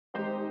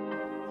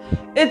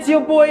It's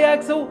your boy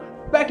Axel,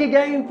 back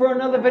again for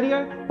another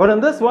video. But in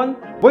this one,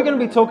 we're going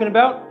to be talking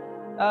about,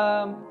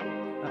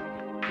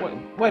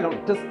 wait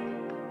on,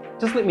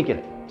 just let me get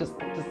it, just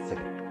a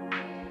second.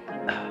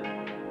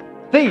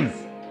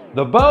 These,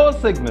 the BOA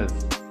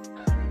Sigmas.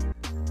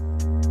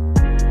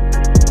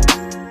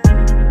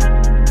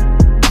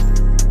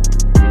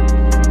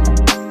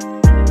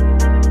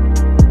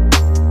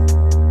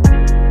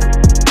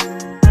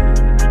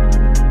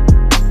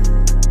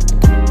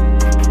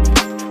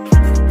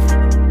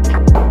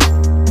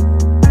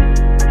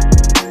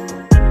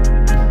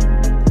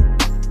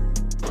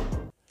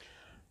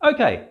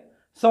 Okay,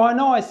 so I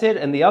know I said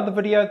in the other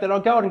video that I'll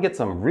go out and get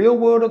some real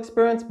world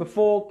experience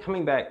before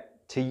coming back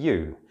to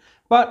you.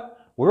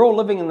 But we're all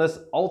living in this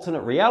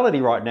alternate reality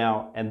right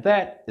now, and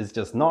that is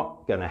just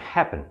not going to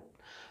happen.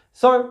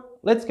 So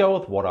let's go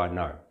with what I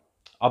know.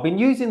 I've been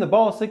using the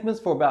BOA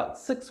Sigmas for about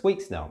 6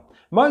 weeks now,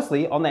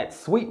 mostly on that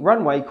sweet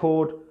runway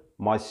called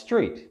my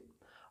street.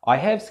 I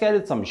have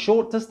skated some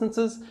short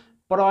distances,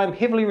 but I am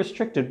heavily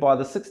restricted by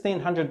the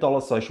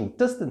 $1,600 social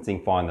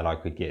distancing fine that I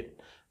could get.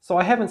 So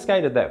I haven't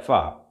skated that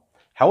far.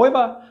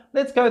 However,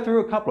 let's go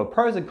through a couple of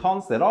pros and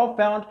cons that I've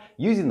found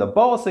using the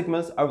BOA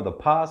Sigmas over the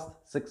past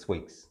 6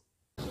 weeks.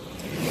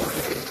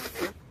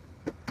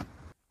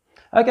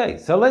 Okay,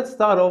 so let's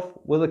start off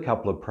with a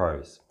couple of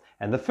pros.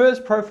 And the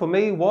first pro for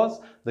me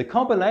was the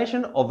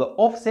combination of the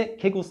offset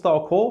kegel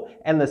style core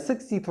and the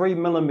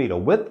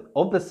 63mm width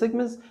of the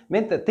Sigmas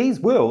meant that these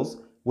wheels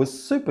were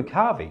super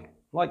carvy,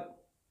 like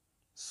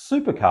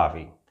super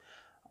carvy.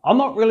 I'm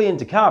not really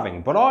into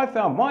carving, but I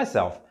found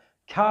myself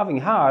carving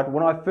hard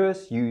when I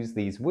first used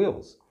these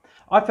wheels.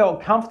 I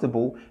felt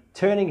comfortable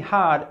turning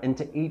hard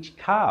into each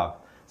carve,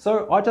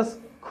 so I just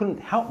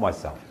couldn't help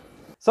myself.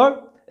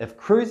 So if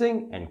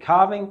cruising and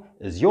carving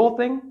is your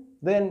thing,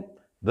 then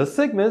the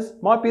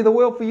Sigmas might be the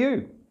wheel for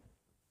you.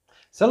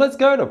 So let's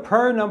go to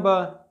pro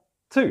number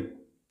 2.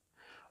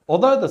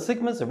 Although the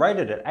Sigmas are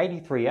rated at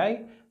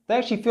 83A, they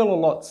actually feel a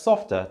lot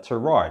softer to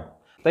ride.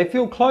 They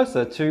feel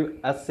closer to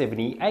a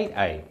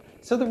 78A,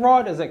 so the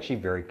ride is actually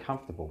very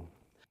comfortable.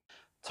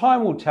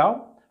 Time will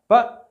tell,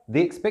 but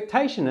the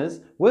expectation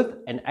is with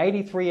an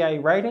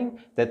 83A rating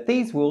that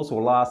these wheels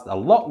will last a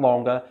lot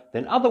longer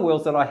than other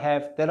wheels that I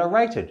have that are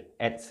rated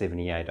at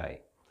 78A.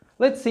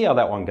 Let's see how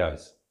that one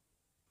goes.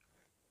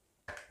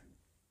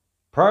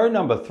 Pro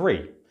number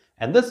 3,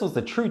 and this was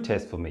the true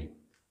test for me.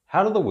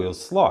 How do the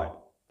wheels slide?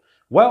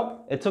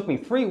 Well, it took me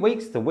 3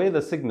 weeks to wear the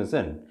Sigmas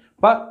in,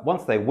 but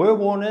once they were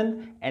worn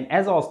in, and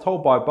as I was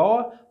told by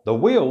Boa, the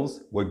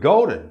wheels were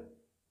golden.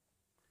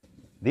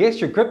 The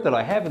extra grip that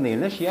I have in the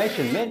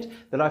initiation meant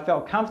that I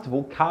felt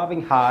comfortable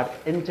carving hard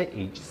into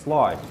each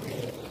slide.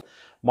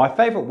 My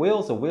favourite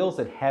wheels are wheels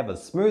that have a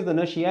smooth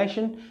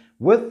initiation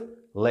with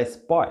less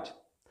bite.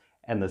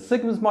 And the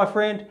Sigmas, my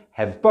friend,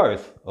 have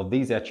both of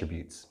these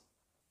attributes.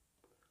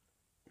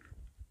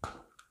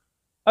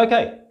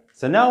 Okay,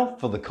 so now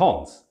for the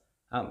cons.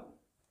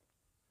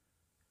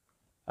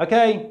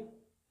 Okay,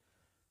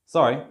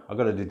 sorry, I've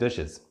got to do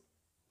dishes.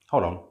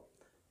 Hold on,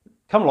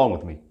 come along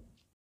with me.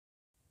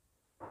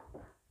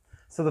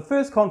 So the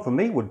first con for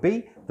me would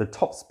be the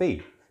top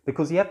speed,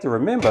 because you have to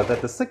remember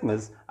that the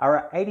Sigmas are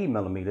at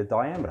 80mm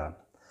diameter.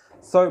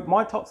 So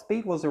my top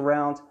speed was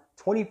around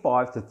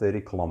 25 to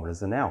 30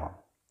 kilometers an hour.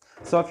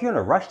 So if you're in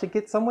a rush to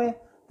get somewhere,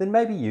 then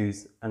maybe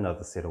use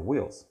another set of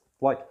wheels.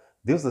 Like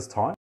there was this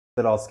time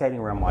that I was skating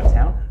around my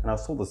town and I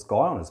saw this guy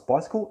on his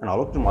bicycle and I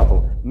looked at him and I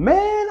thought,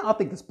 man, I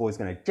think this boy's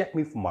going to jack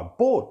me from my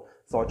board.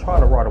 So I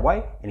tried to ride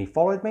away and he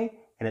followed me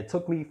and it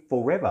took me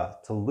forever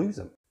to lose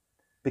him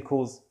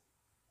because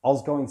I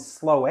was going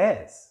slow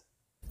as.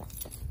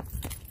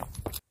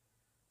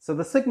 So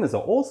the Sigmas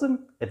are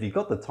awesome if you've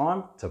got the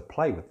time to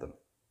play with them.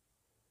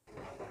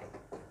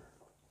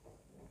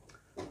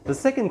 The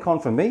second con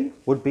for me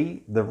would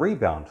be the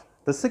rebound.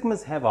 The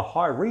Sigmas have a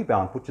high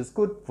rebound, which is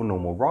good for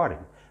normal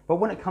riding, but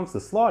when it comes to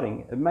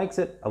sliding, it makes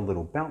it a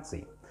little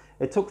bouncy.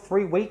 It took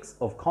 3 weeks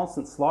of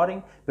constant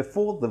sliding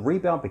before the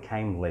rebound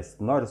became less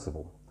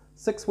noticeable.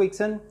 6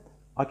 weeks in,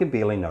 I can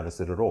barely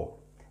notice it at all.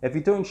 If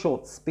you're doing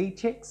short speed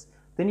checks,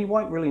 then you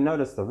won't really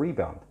notice the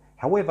rebound.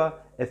 However,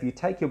 if you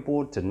take your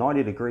board to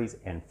 90 degrees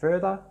and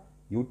further,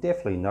 you'll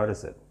definitely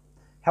notice it.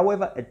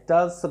 However, it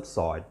does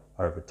subside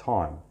over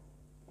time.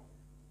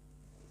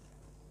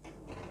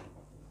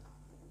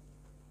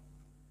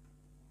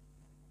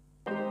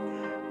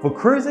 For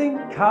cruising,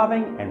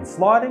 carving and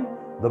sliding,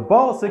 the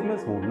BOA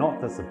Sigmas will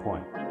not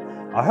disappoint.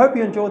 I hope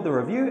you enjoyed the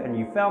review and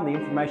you found the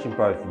information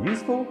both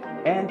useful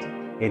and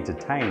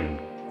entertaining.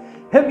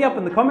 Hit me up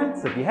in the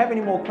comments if you have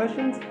any more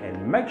questions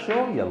and make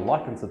sure you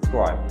like and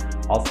subscribe.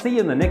 I'll see you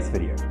in the next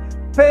video.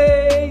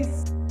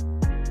 Peace!